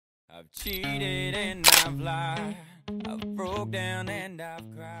I've cheated and I've lied. I've broke down and I've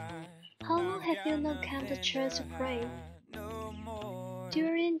cried. How long have you not come to church to pray?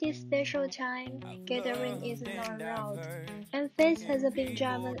 During this special time, gathering is not allowed, and faith has been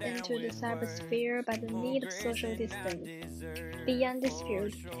driven into the cybersphere by the need of social distance. Beyond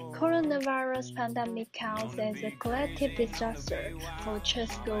dispute, coronavirus pandemic counts as a collective disaster for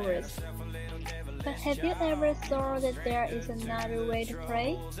churchgoers. But have you ever thought that there is another way to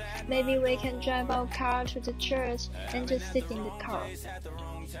pray? Maybe we can drive our car to the church and just sit in the car.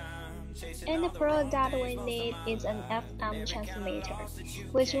 And the product we need is an FM transmitter,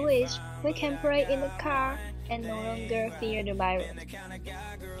 with which we can pray in the car and no longer fear the virus.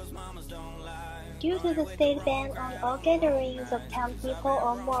 Due to the state ban on all gatherings of 10 people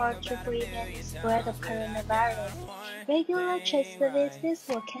or more to prevent the spread of coronavirus, regular church services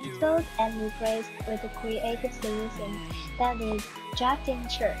were cancelled and replaced with a creative solution, that is, drive-in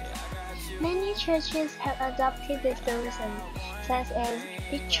church. Many churches have adopted this solution, such as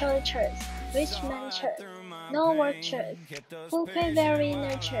Big Church Church, Richmond Church, Norwood Church, Pulpit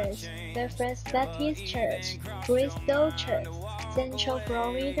Verena Church, the First Baptist Church, Bristol Church, Central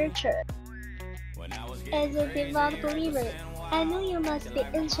Florida Church. As a devout believer, I know you must be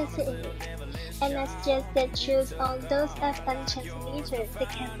interested in it, and I suggest that choose all those FM transmitters that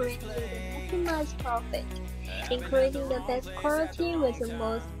can bring you the maximized profit, including the best quality with the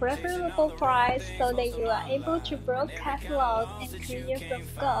most preferable price so that you are able to broadcast loud and clear from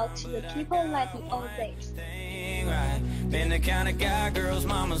God to the people like the old days. Been the kind of guy girls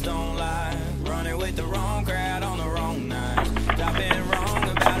mamas don't lie, running with the wrong crowd.